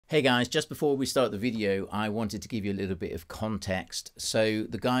Hey guys, just before we start the video, I wanted to give you a little bit of context. So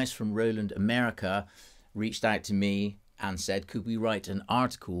the guys from Roland America reached out to me and said, could we write an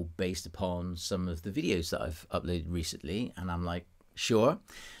article based upon some of the videos that I've uploaded recently? And I'm like, sure.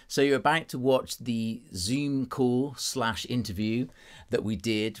 So you're about to watch the Zoom call / interview that we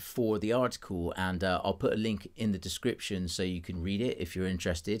did for the article, and I'll put a link in the description so you can read it if you're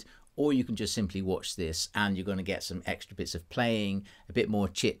interested, or you can just simply watch this and you're going to get some extra bits of playing, a bit more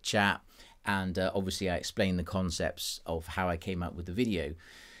chit chat, and obviously I explain the concepts of how I came up with the video.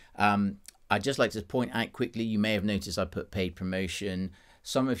 I'd just like to point out quickly, you may have noticed I put paid promotion.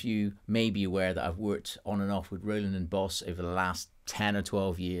 Some of you may be aware that I've worked on and off with Roland and Boss over the last 10 or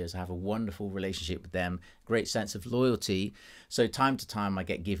 12 years. I have a wonderful relationship with them, great sense of loyalty. So time to time I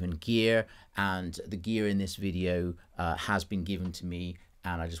get given gear, and the gear in this video has been given to me,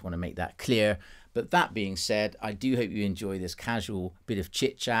 and I just want to make that clear. But that being said, I do hope you enjoy this casual bit of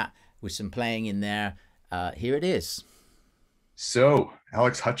chit chat with some playing in there. Here it is. So,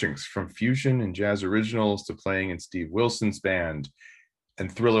 Alex Hutchings, from fusion and jazz originals to playing in Steve Wilson's band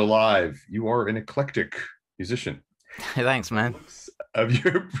and Thriller Live, you are an eclectic musician. Thanks, man. Of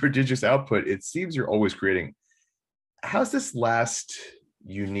your prodigious output, it seems you're always creating. How's this last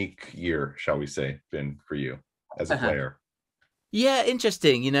unique year, shall we say, been for you as a player? Yeah,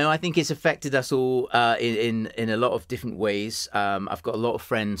 interesting. You know, I think it's affected us all in a lot of different ways. I've got a lot of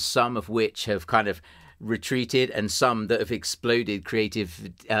friends, some of which have kind of retreated, and some that have exploded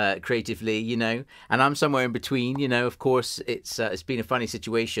creatively. You know, and I'm somewhere in between. You know, of course, it's been a funny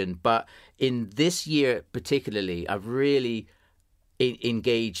situation, but in this year particularly, I've really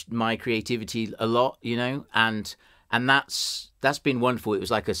engaged my creativity a lot. You know, and that's been wonderful. It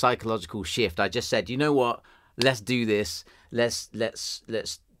was like a psychological shift. I just said, you know what? Let's do this. Let's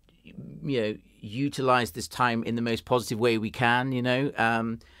utilize this time in the most positive way we can,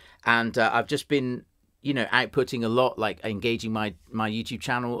 and I've just been outputting a lot, like engaging my YouTube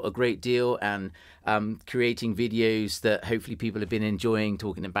channel a great deal, and creating videos that hopefully people have been enjoying,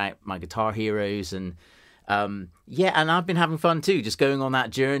 talking about my guitar heroes, and and I've been having fun too, just going on that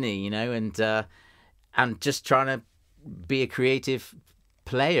journey, and just trying to be a creative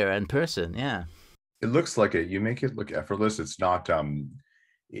player and person. It looks like it. You make it look effortless. It's not.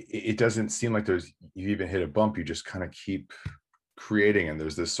 It doesn't seem like you even hit a bump. You just kind of keep creating, and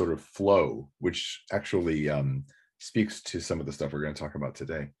there's this sort of flow, which actually speaks to some of the stuff we're going to talk about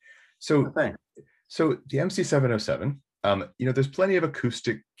today. So, Okay. So the MC707. There's plenty of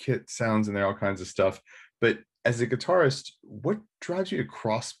acoustic kit sounds in there, all kinds of stuff. But as a guitarist, what drives you to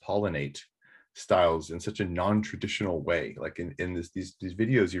cross-pollinate styles in such a non-traditional way? Like in these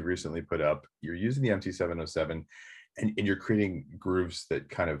videos you've recently put up, you're using the MT707 and you're creating grooves that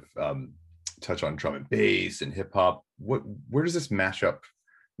kind of touch on drum and bass and hip hop. Where does this mashup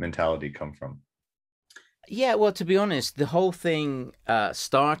mentality come from? Yeah, well, to be honest, the whole thing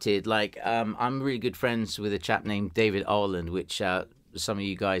started like I'm really good friends with a chap named David Roland, which some of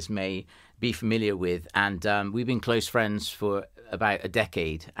you guys may be familiar with, and we've been close friends for about a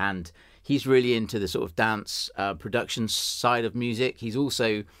decade, and he's really into the sort of dance production side of music. He's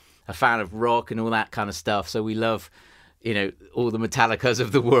also a fan of rock and all that kind of stuff. So we love, all the Metallicas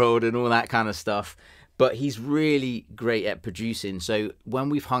of the world and all that kind of stuff. But he's really great at producing. So when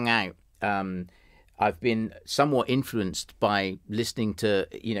we've hung out, I've been somewhat influenced by listening to,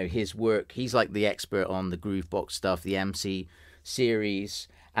 his work. He's like the expert on the Groovebox stuff, the MC series.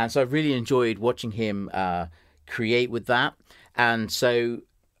 And so I've really enjoyed watching him create with that. And so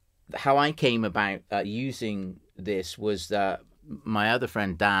how I came about using this was that my other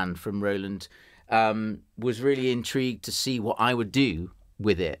friend Dan from Roland was really intrigued to see what I would do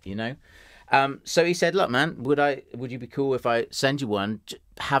with it, So he said, "Look, man, would you be cool if I send you one?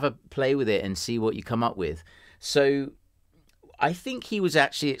 Have a play with it and see what you come up with." So I think he was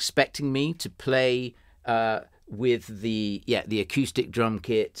actually expecting me to play with the acoustic drum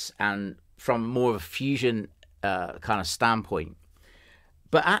kits and from more of a fusion kind of standpoint.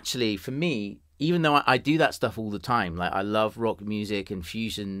 But actually, for me, even though I do that stuff all the time, like I love rock music and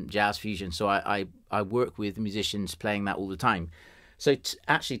fusion, jazz fusion, so I work with musicians playing that all the time. So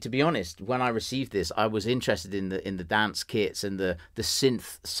actually, to be honest, when I received this, I was interested in the dance kits and the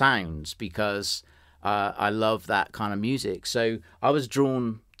synth sounds, because I love that kind of music. So I was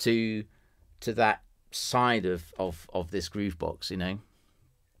drawn to that side of this groove box,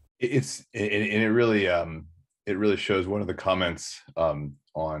 It really shows. One of the comments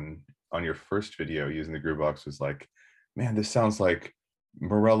on your first video using the Groovebox was like, man, this sounds like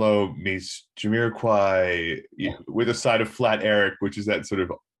Morello meets Jamiroquai with a side of Flat Eric, which is that sort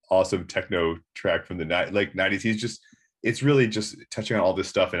of awesome techno track from the 90s. He's just it's really just touching on all this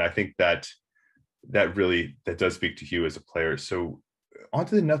stuff, and I think that that does speak to you as a player. So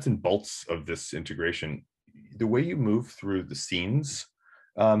onto the nuts and bolts of this integration. The way you move through the scenes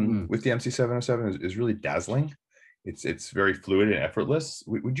with the MC707 is really dazzling. It's very fluid and effortless.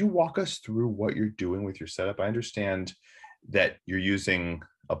 Would you walk us through what you're doing with your setup? I understand that you're using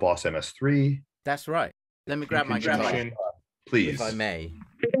a Boss MS3. That's right. Let me grab my guitar, please, if I may.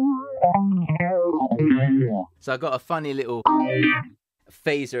 So I got a funny little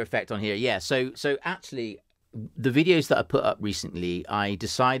phaser effect on here. Yeah. So actually, the videos that I put up recently, I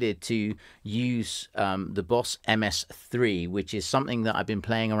decided to use the Boss MS3, which is something that I've been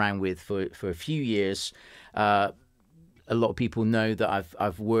playing around with for a few years. A lot of people know that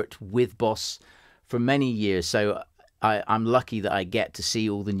I've worked with Boss for many years, so I'm lucky that I get to see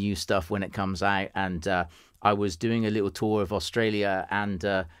all the new stuff when it comes out. And I was doing a little tour of Australia and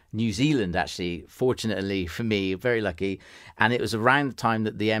New Zealand, actually, fortunately for me, very lucky. And it was around the time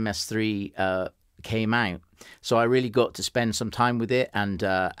that the MS3 came out, so I really got to spend some time with it and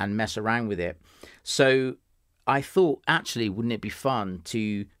mess around with it. So I thought, actually, wouldn't it be fun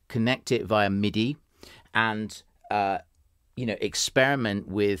to connect it via MIDI and experiment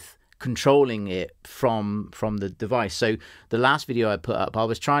with controlling it from the device. So the last video I put up, I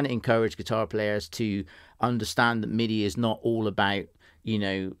was trying to encourage guitar players to understand that MIDI is not all about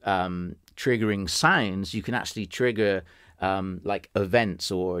triggering sounds. You can actually trigger like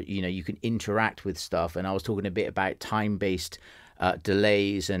events, or you can interact with stuff. And I was talking a bit about time-based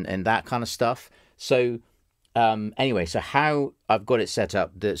delays and that kind of stuff. So anyway, so how I've got it set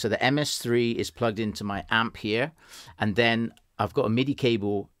up, so the MS3 is plugged into my amp here, and then I've got a MIDI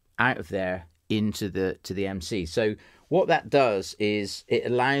cable out of there into the MC. So what that does is it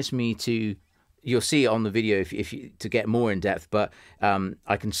allows me to, you'll see it on the video if you to get more in depth, but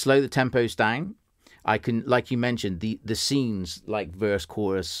I can slow the tempos down. I can, like you mentioned, the scenes like verse,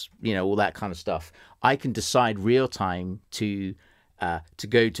 chorus, all that kind of stuff. I can decide real time to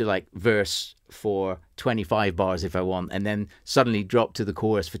go to like verse for 25 bars if I want, and then suddenly drop to the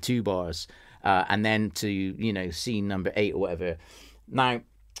chorus for 2 bars, and then to scene number 8 or whatever. Now,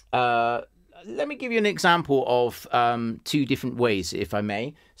 let me give you an example of 2 different ways, if I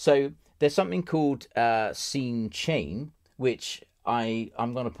may. So there's something called scene chain, which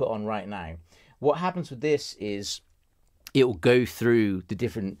I'm going to put on right now. What happens with this is it will go through the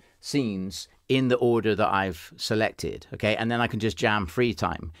different scenes in the order that I've selected, okay? And then I can just jam free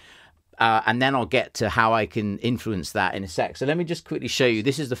time. And then I'll get to how I can influence that in a sec. So let me just quickly show you.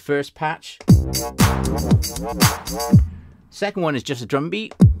 This is the first patch. Second one is just a drum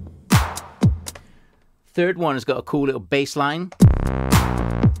beat. Third one has got a cool little bass line.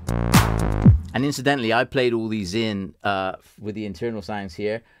 And incidentally, I played all these in with the internal sounds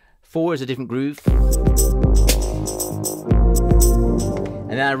here. 4 is a different groove.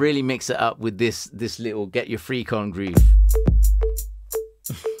 And then I really mix it up with this little get your freak on groove.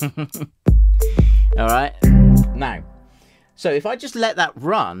 All right. Now, so if I just let that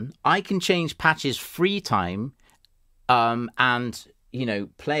run, I can change patches free time and,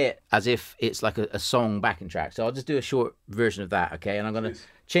 play it as if it's like a song backing track. So I'll just do a short version of that, okay? And I'm going to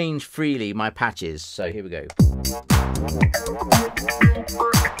change freely my patches. So here we go.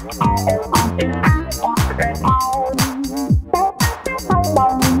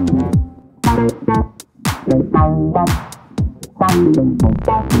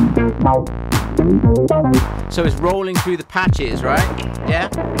 So it's rolling through the patches, right? Yeah?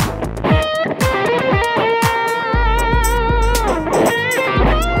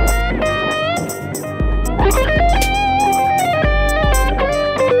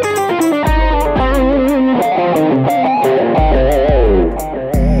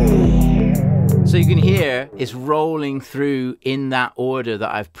 So you can hear it's rolling through in that order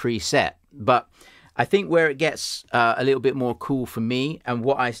that I've preset. But I think where it gets a little bit more cool for me, and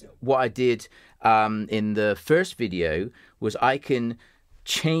what I did in the first video, was I can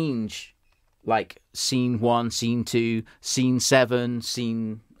change like scene 1, scene 2, scene 7,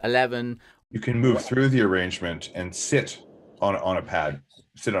 scene 11. You can move through the arrangement and sit on a pad,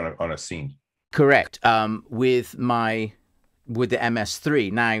 sit on a scene. Correct. With the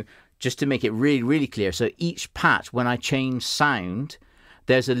MS3. Now, just to make it really, really clear, so each patch, when I change sound,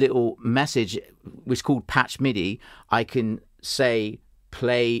 there's a little message which is called patch MIDI. I can say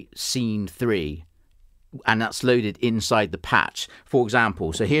play scene 3, and that's loaded inside the patch. For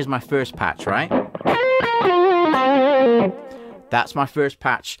example, so here's my first patch, right? That's my first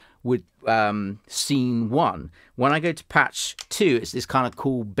patch with scene 1. When I go to patch 2, it's this kind of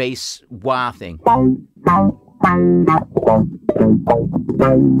cool bass wah thing.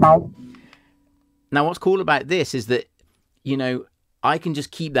 Now, what's cool about this is that you know, I can just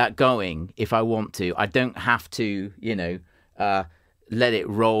keep that going if I want to. I don't have to, you know, let it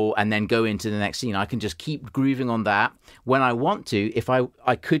roll and then go into the next scene. I can just keep grooving on that. When I want to, if I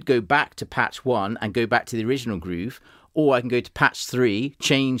could go back to patch 1 and go back to the original groove, or I can go to patch 3,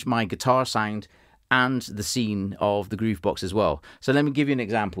 change my guitar sound and the scene of the groove box as well. So let me give you an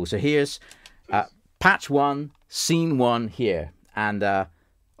example. So here's patch 1, scene 1 here, and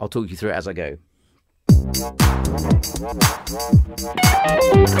I'll talk you through it as I go.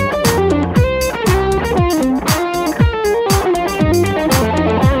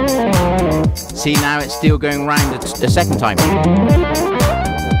 See, now it's still going round a second time.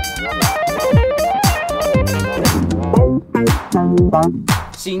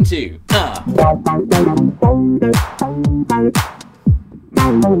 Scene 2.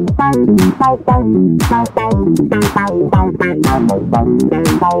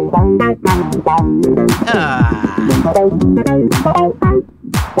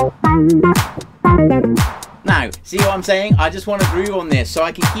 Now, see what I'm saying? I just want to groove on this so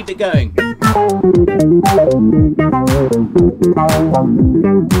I can keep it going.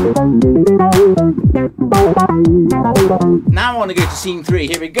 Now I want to go to scene 3.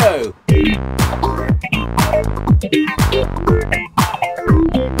 Here we go.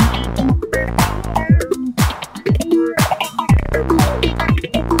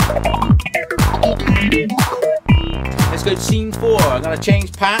 Let's go to scene 4. I'm going to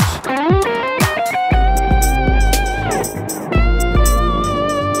change patch.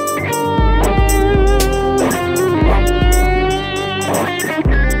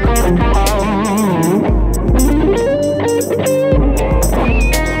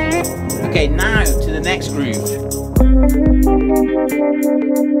 Okay, now to the next groove.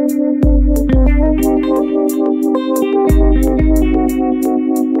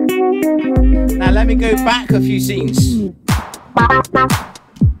 Now let me go back a few scenes. I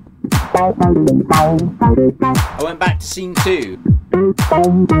went back to scene 2.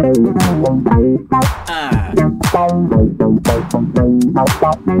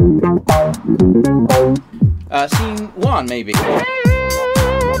 Scene 1 maybe.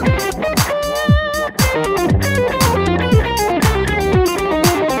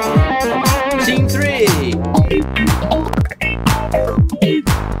 Scene 3,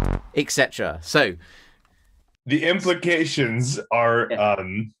 etc. So the implications are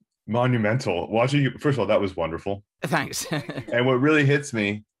monumental. Watching you, first of all, that was wonderful. Thanks. And what really hits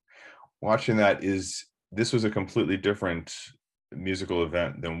me watching that is this was a completely different musical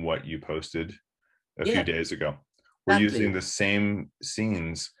event than what you posted a few days ago. We're using the same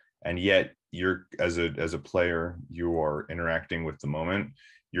scenes, and yet you're as a player, you are interacting with the moment.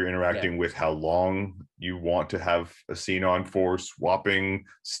 You're interacting with how long you want to have a scene on for, swapping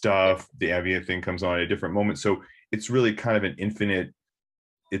stuff. The ambient thing comes on at a different moment. So it's really kind of an infinite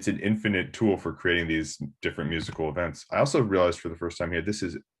tool for creating these different musical events. I also realized for the first time here,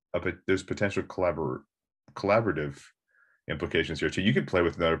 there's potential collaborative implications here too. You could play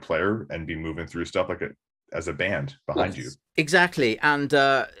with another player and be moving through stuff like as a band behind you. Exactly. And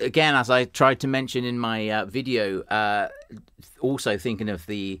again, as I tried to mention in my video, also thinking of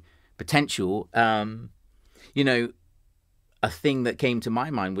the potential, you know, a thing that came to my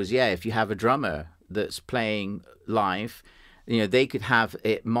mind was, if you have a drummer that's playing live, you know, they could have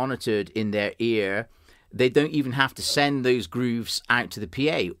it monitored in their ear. They don't even have to send those grooves out to the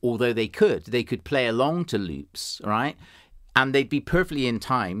PA, although they could play along to loops, right? And they'd be perfectly in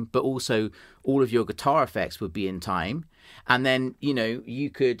time, but also all of your guitar effects would be in time. And then, you know, you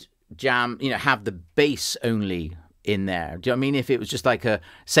could jam, you know, have the bass only in there. Do you know what I mean? If it was just like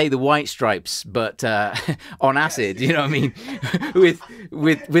say the White Stripes, but on acid, you know what I mean? with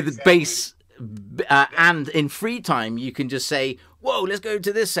the bass, and in free time, you can just say, whoa, let's go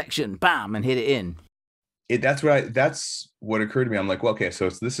to this section, bam, and hit it in. That's what occurred to me. I'm like, well, okay, so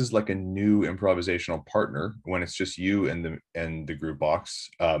this is like a new improvisational partner when it's just you and the groove box.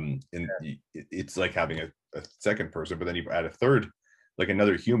 It's like having a second person, but then you add a third, like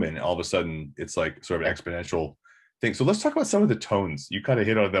another human. All of a sudden, it's like sort of an exponential thing. So let's talk about some of the tones. You kind of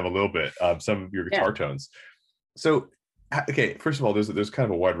hit on them a little bit. Some of your guitar tones. So, okay, first of all, there's kind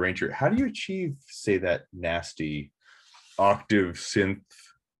of a wide range here. How do you achieve, say, that nasty octave synth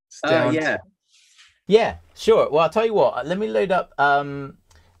sound? Yeah, sure. Well, I'll tell you what. Let me load up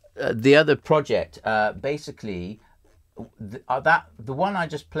the other project. Basically, the one I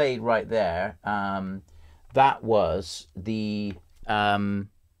just played right there. That was the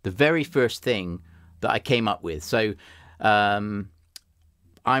very first thing that I came up with. So I'm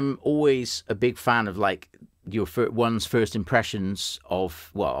always a big fan of like one's first impressions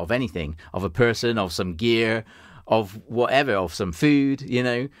of anything, of a person, of some gear, of whatever, of some food, you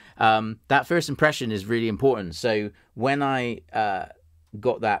know. That first impression is really important. So when I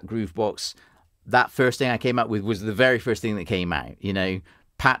got that groove box, that first thing I came up with was the very first thing that came out, you know.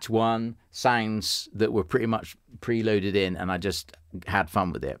 Patch 1, sounds that were pretty much preloaded in, and I just had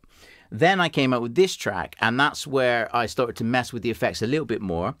fun with it. Then I came up with this track, and that's where I started to mess with the effects a little bit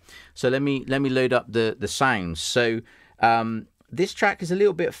more. So let me load up the sounds. So this track is a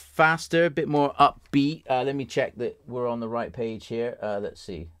little bit faster, a bit more upbeat. Let me check that we're on the right page here. Let's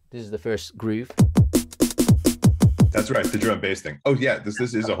see. This is the first groove. That's right, the drum bass thing. Oh yeah, this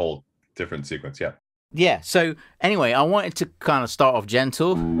is a whole different sequence. Yeah. Yeah. So anyway, I wanted to kind of start off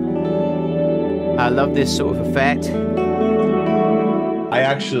gentle. I love this sort of effect. I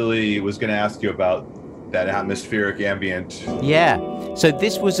actually was going to ask you about that atmospheric ambient. Yeah. So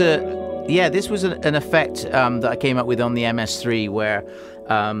this was an effect that I came up with on the MS3 where,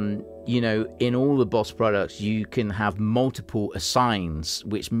 you know, in all the Boss products, you can have multiple assigns,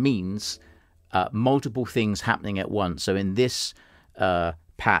 which means multiple things happening at once. So in this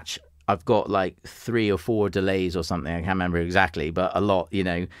patch, I've got like 3 or 4 delays or something. I can't remember exactly, but a lot, you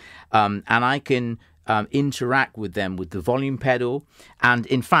know. And I can interact with them with the volume pedal. And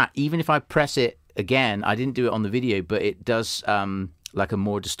in fact, even if I press it again, I didn't do it on the video, but it does like a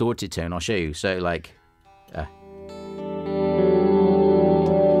more distorted tone. I'll show you. So like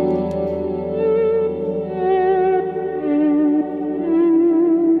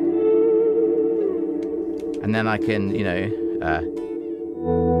and then I can, you know,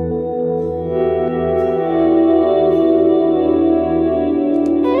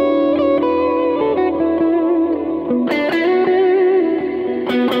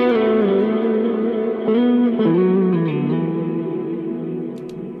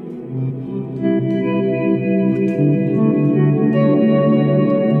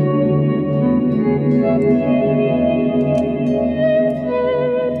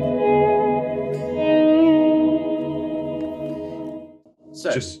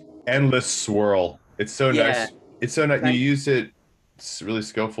 just endless swirl. It's so nice. It's so nice. You use it really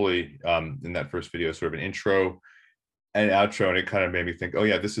skillfully in that first video, sort of an intro and outro, and it kind of made me think, oh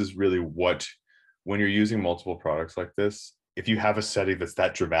yeah, this is really what, when you're using multiple products like this, if you have a setting that's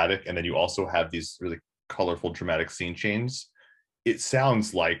that dramatic and then you also have these really colorful dramatic scene changes, it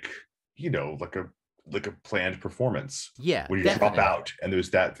sounds like, you know, like a planned performance. Yeah, when you drop out and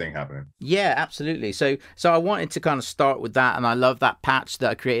there's that thing happening. Yeah, absolutely. So I wanted to kind of start with that, and I love that patch that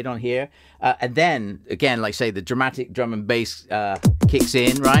I created on here. And then again, like say, the dramatic drum and bass kicks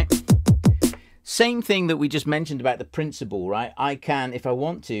in, right? Same thing that we just mentioned about the principle, right? I can, if I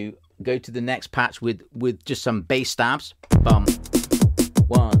want to, go to the next patch with just some bass stabs. Bum,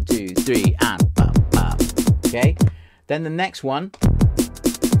 1, 2, 3, and bum, bum. Okay. Then the next one,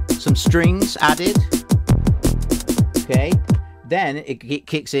 some strings added. Okay, then it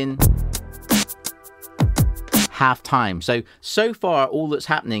kicks in half time. So far, all that's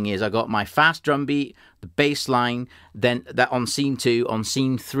happening is I got my fast drum beat, the bass line, then that on scene 2, on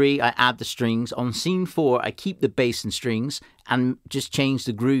scene 3, I add the strings. On scene 4, I keep the bass and strings and just change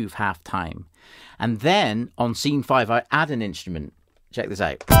the groove half time. And then on scene 5, I add an instrument. Check this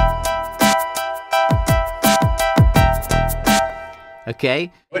out.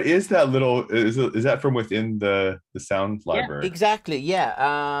 Okay. What is that little? Is that from within the sound library? Yeah, exactly.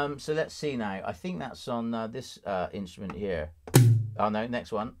 Yeah. So let's see now. I think that's on this instrument here. Oh no,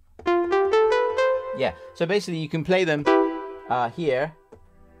 next one. Yeah. So basically, you can play them here.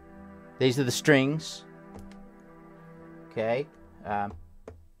 These are the strings. Okay.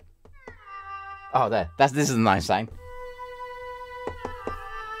 Oh, there. This is a nice sound.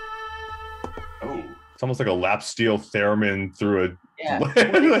 Oh, it's almost like a lap steel theremin through a.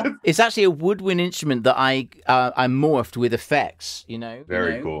 Yeah. It's actually a woodwind instrument that I morphed with effects, you know.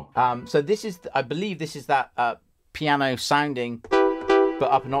 Very cool. So this is, I believe this is that piano sounding, but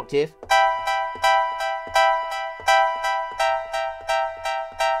up an octave.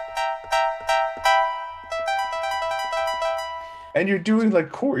 And you're doing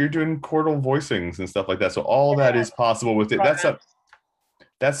like you're doing chordal voicings and stuff like that. So all that is possible with it.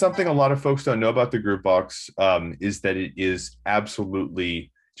 That's something a lot of folks don't know about the Groove Box, is that it is absolutely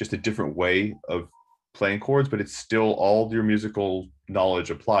just a different way of playing chords, but it's still all your musical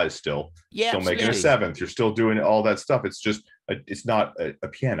knowledge applies still. Yeah, still making a seventh. You're still doing all that stuff. It's just, it's not a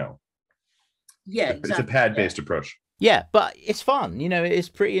piano. Yeah, exactly. It's a pad-based approach. Yeah, but it's fun. You know, it's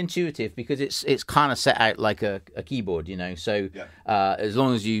pretty intuitive because it's kind of set out like a keyboard. You know, so as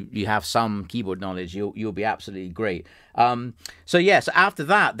long as you have some keyboard knowledge, you'll be absolutely great. So yeah, so after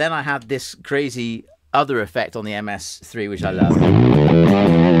that, then I had this crazy other effect on the MS3, which I love.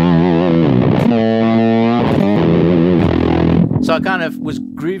 So I kind of was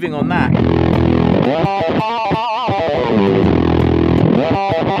grooving on that.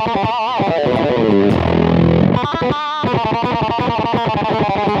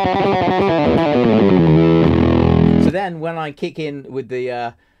 So then when I kick in with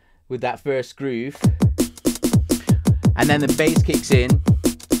the with that first groove, and then the bass kicks in,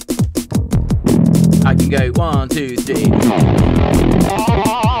 I can go 1, 2, 3.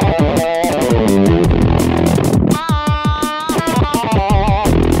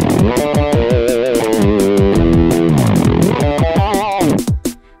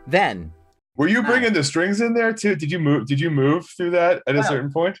 Then, were you bringing the strings in there too? Did you move through that at a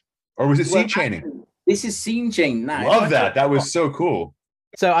certain point, or was it scene chaining? This is scene chain now. Love that. That was so cool.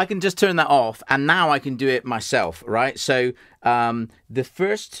 So I can just turn that off, and now I can do it myself, right? So the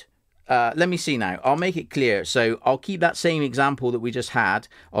first, let me see now. I'll make it clear. So I'll keep that same example that we just had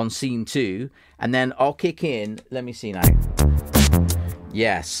on scene 2, and then I'll kick in. Let me see now.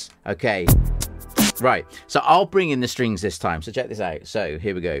 Yes. Okay. Right. So I'll bring in the strings this time. So check this out. So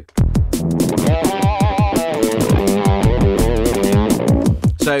here we go.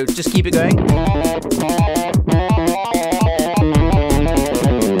 So just keep it going.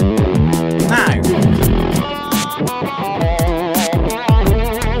 Now.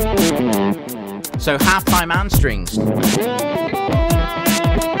 So halftime and strings.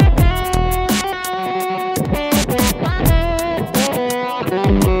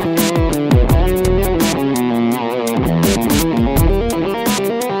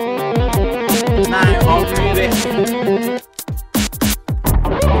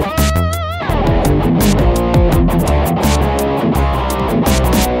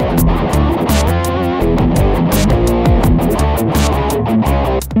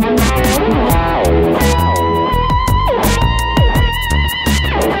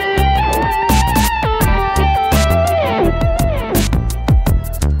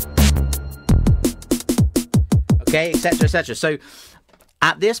 Okay, etc., etc. So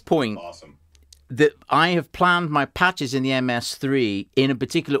at this point, awesome. That I have planned my patches in the MS3 in a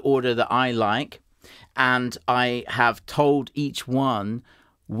particular order that I like, and I have told each one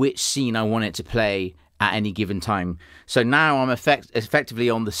which scene I want it to play at any given time. So now I'm effectively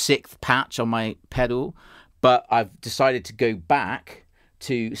on the 6th patch on my pedal, but I've decided to go back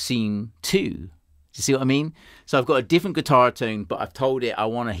to scene 2. Do you see what I mean? So I've got a different guitar tone, but I've told it I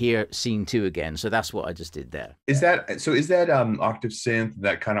want to hear scene 2 again. So that's what I just did there. Is that octave synth,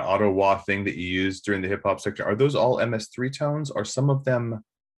 that kind of auto wah thing that you used during the hip hop section? Are those all MS3 tones? Are some of them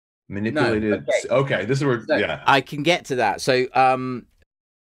manipulated? No, okay, this is where yeah. I can get to that. So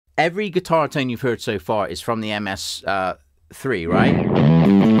every guitar tone you've heard so far is from the MS3, right?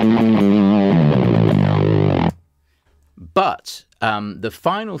 But the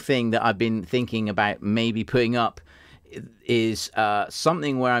final thing that I've been thinking about maybe putting up is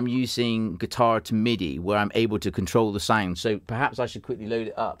something where I'm using guitar to MIDI, where I'm able to control the sound. So perhaps I should quickly load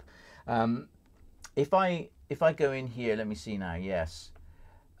it up. If I go in here, let me see now. Yes.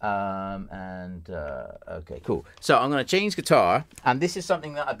 Okay, cool. So I'm going to change guitar, and this is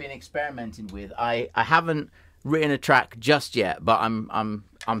something that I've been experimenting with. I haven't written a track just yet, but I'm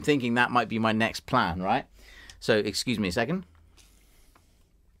thinking that might be my next plan, right? So excuse me a second.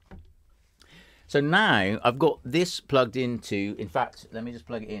 So now I've got this plugged into, in fact, let me just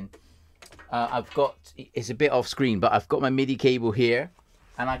plug it in. I've got, it's a bit off screen, but I've got my MIDI cable here,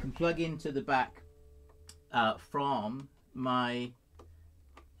 and I can plug into the back from my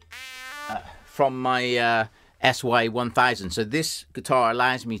SY1000. So this guitar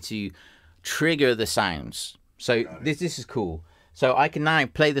allows me to trigger the sounds. So this is cool. So I can now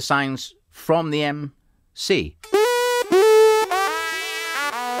play the sounds from the MC.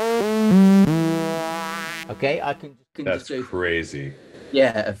 Okay, I can That's just go crazy.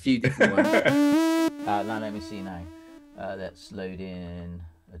 Yeah, a few different ones. Now let me see now. Let's load in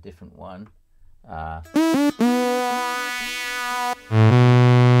a different one. Well,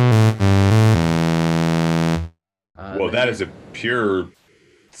 that is a pure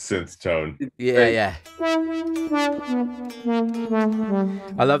synth tone. Yeah, yeah.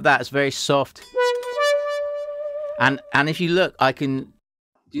 I love that. It's very soft. And if you look, I can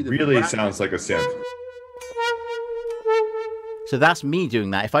do the really sounds like a synth. So that's me doing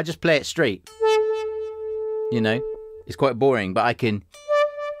that. If I just play it straight, you know, it's quite boring, but I can.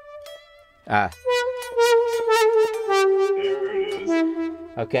 There it is.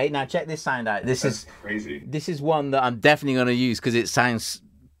 Okay, now check this sound out. This is crazy. This is one that I'm definitely going to use because it sounds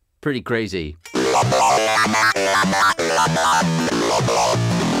pretty crazy.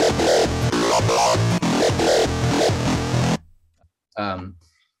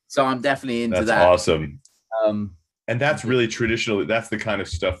 So I'm definitely into that. That's awesome. And that's really traditional. That's the kind of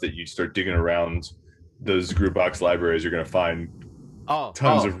stuff that you start digging around those Groovebox libraries. You're going to find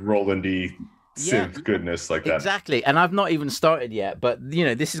tons of Roland-y synth goodness like that. Exactly. And I've not even started yet, but you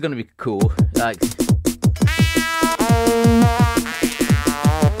know, this is going to be cool. Like,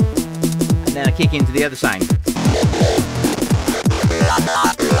 and then I kick into the other sound.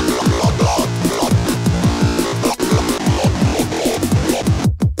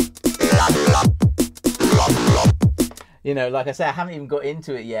 You know, like I said, I haven't even got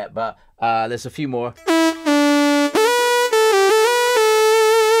into it yet, but there's a few more.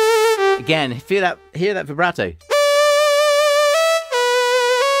 Again, hear that vibrato.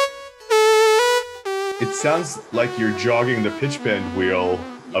 It sounds like you're jogging the pitch bend wheel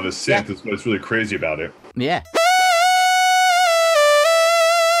of a synth. That's what's really crazy about it. Yeah.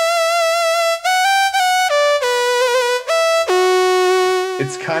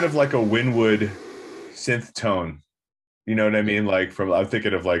 It's kind of like a Winwood synth tone. You know what I mean? Like I'm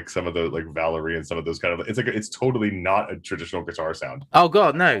thinking of like some of the like Valerie and some of those kind of. It's totally not a traditional guitar sound. Oh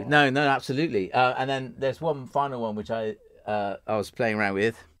God, no, absolutely. And then there's one final one which I was playing around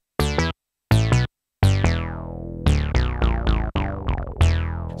with.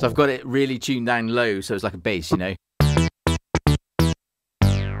 So I've got it really tuned down low, so it's like a bass, you know.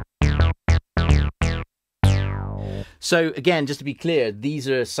 So again, just to be clear, these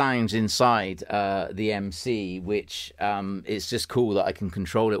are sounds inside the MC, which it's just cool that I can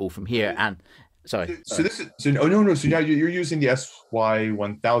control it all from here. And sorry. So this is So now you're using the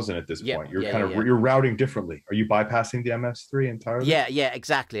SY1000 at this point. You're routing differently. Are you bypassing the MS3 entirely? Yeah,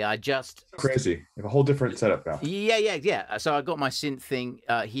 exactly. Crazy. You have a whole different setup now. Yeah. So I got my synth thing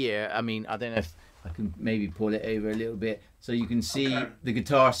here. I mean, I don't know if I can maybe pull it over a little bit so you can see the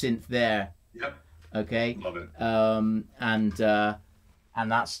guitar synth there. Yep. Okay. Love it. And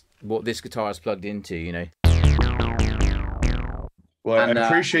that's what this guitar is plugged into, you know. Well, I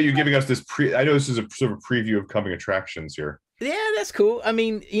appreciate you giving us this I know this is a sort of preview of coming attractions here. Yeah, that's cool. I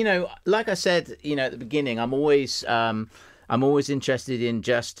mean, you know, like I said, you know, at the beginning, I'm always interested in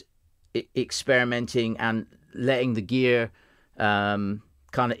just experimenting and letting the gear kind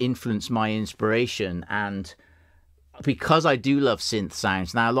of influence my inspiration. And because I do love synth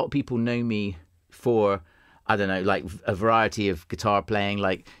sounds, now a lot of people know me for, I don't know, like a variety of guitar playing,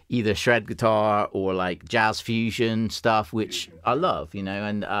 like either shred guitar or like jazz fusion stuff, which I love, you know.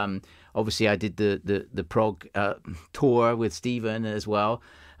 And obviously I did the prog tour with Stephen as well.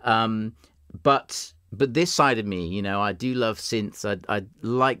 But this side of me, you know, I do love synths. I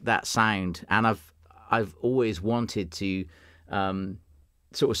like that sound, and I've always wanted to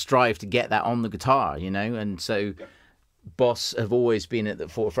sort of strive to get that on the guitar, you know. And so Boss have always been at the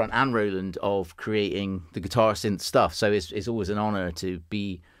forefront, and Roland, of creating the guitar synth stuff. So it's always an honor to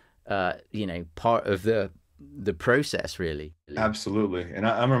be, you know, part of the process, really. Absolutely. And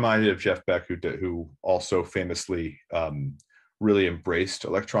I'm reminded of Jeff Beck, who also famously really embraced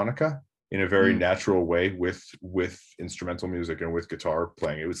electronica in a very natural way with instrumental music and with guitar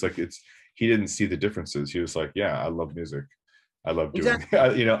playing. It was like he didn't see the differences. He was like, yeah, I love music. I love doing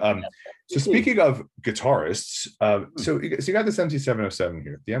you know. So speaking of guitarists, so you got this MC707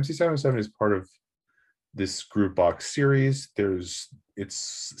 here. The MC707 is part of this Groovebox series. There's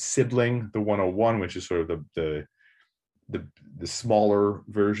its sibling, the 101, which is sort of the smaller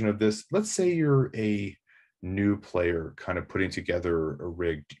version of this. Let's say you're a new player kind of putting together a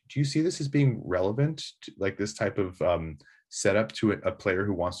rig. Do you see this as being relevant, like this type of setup to a player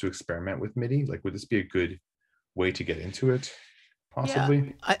who wants to experiment with MIDI? Like, would this be a good way to get into it? Possibly.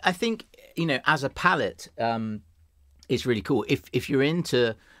 Yeah, I think, you know, as a palette, it's really cool. If you're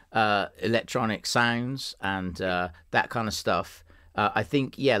into electronic sounds and that kind of stuff, I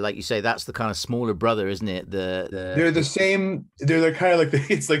think, yeah, like you say, that's the kind of smaller brother, isn't it? They're the same. They're kind of like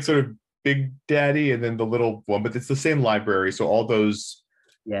it's like sort of Big Daddy and then the little one, but it's the same library. So all those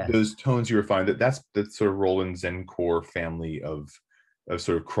tones you refine, that's sort of Roland Zen Core family of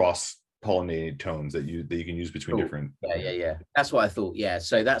sort of cross pollinated tones that you can use between different. Yeah. That's what I thought. Yeah,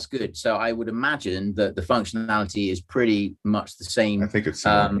 so that's good. So I would imagine that the functionality is pretty much the same. I think it's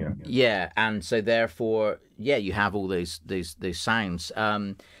similar, yeah, and so therefore, yeah, you have all those sounds.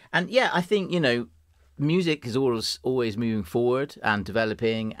 And yeah, I think, you know, music is always moving forward and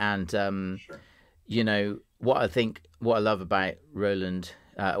developing. And you know, what I love about Roland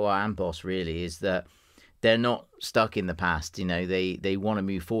and Boss really is that they're not stuck in the past. You know, they want to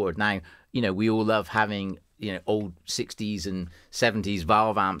move forward. Now, you know, we all love having, you know, old 60s and 70s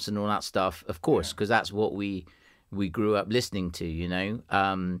valve amps and all that stuff, of course, because that's what we grew up listening to, you know.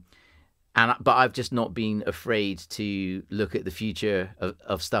 But I've just not been afraid to look at the future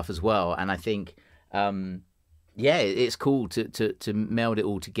of stuff as well. And I think yeah, it's cool to meld it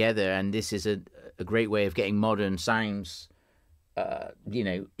all together, and this is a great way of getting modern sounds,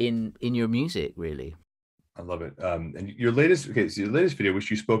 in your music, really. I love it. And your latest, okay, so your latest video, which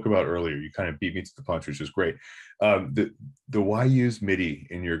you spoke about earlier, you kind of beat me to the punch, which is great. The why use MIDI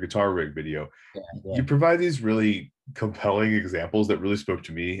in your guitar rig video, Yeah, yeah. you provide these really compelling examples that really spoke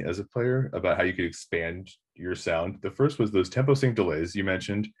to me as a player about how you could expand your sound. The first was those tempo sync delays you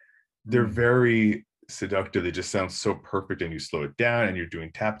mentioned. They're Mm. very seductive. They just sound so perfect, and you slow it down, and you're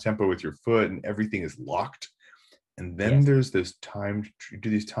doing tap tempo with your foot, and everything is locked. And then Yes. there's this timed, you do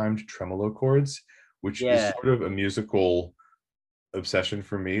these timed tremolo chords, which is Yeah. sort of a musical obsession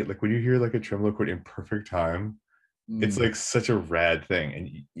for me. Like when you hear like a tremolo chord in perfect time, it's Mm. like such a rad thing. And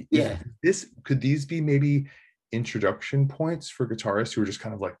is Yeah. this, could these be maybe introduction points for guitarists who are just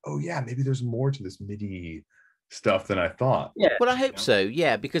kind of like, oh yeah, maybe there's more to this MIDI stuff than I thought? Yeah. Well, I You hope know? so.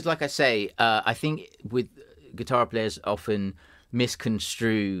 Yeah, because like I say, I think with guitar players often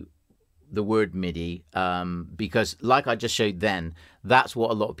misconstrue the word MIDI, because like I just showed then, that's what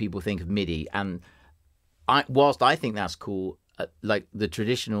a lot of people think of MIDI. And whilst I think that's cool, like the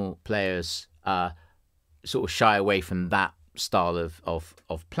traditional players sort of shy away from that style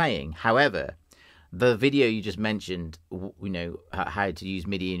of playing. However, the video you just mentioned, how to use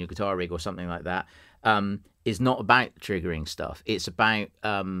MIDI in your guitar rig or something like that, is not about triggering stuff. It's about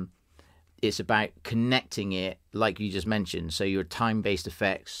connecting it, like you just mentioned. So your time-based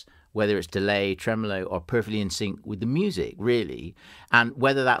effects, whether it's delay, tremolo, are perfectly in sync with the music, really. And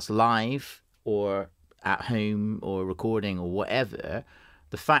whether that's live or at home or recording or whatever,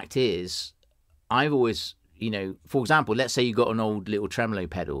 the fact is, I've always, for example, let's say you got an old little tremolo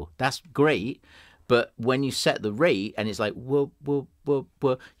pedal. That's great. But when you set the rate and it's like, whoa, whoa, whoa,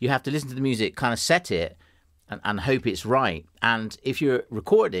 whoa, you have to listen to the music, kind of set it, and hope it's right. And if you're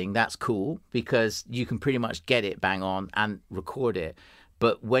recording, that's cool because you can pretty much get it bang on and record it.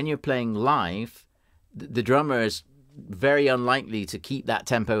 But when you're playing live, the drummer is very unlikely to keep that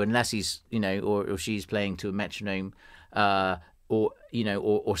tempo unless he's, or she's playing to a metronome,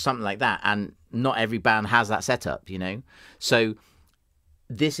 or something like that. And not every band has that setup. So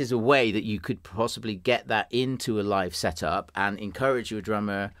this is a way that you could possibly get that into a live setup and encourage your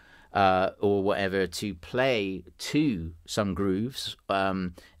drummer, or whatever, to play to some grooves,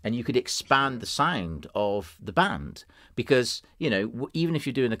 and you could expand the sound of the band. Because even if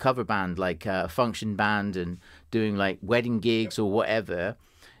you're doing a cover band like a function band and doing like wedding gigs or whatever,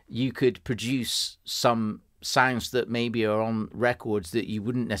 you could produce some sounds that maybe are on records that you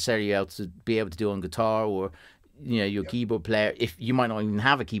wouldn't necessarily be able to do on guitar, or your Yep. keyboard player, if you might not even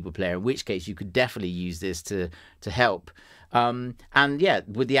have a keyboard player, in which case you could definitely use this to help. And yeah,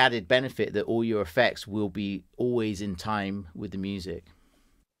 with the added benefit that all your effects will be always in time with the music.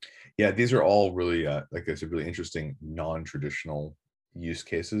 Yeah, these are all really, like I said, really interesting non-traditional use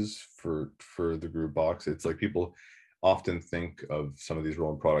cases for the Groove Box. It's like people often think of some of these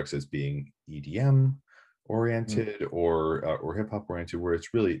Roland products as being EDM Mm. oriented or hip hop oriented, where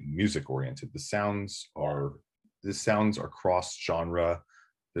it's really music oriented. The sounds are cross genre.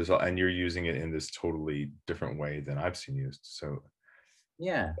 And you're using it in this totally different way than I've seen used. So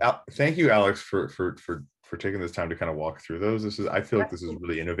Yeah. thank you, Alex, for taking this time to kind of walk through those. I feel like this is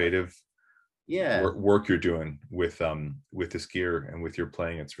really innovative Yeah. work you're doing with this gear and with your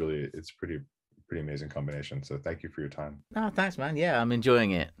playing. It's pretty amazing combination. So thank you for your time. Oh, thanks, man. Yeah, I'm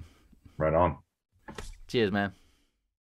enjoying it. Right on. Cheers, man.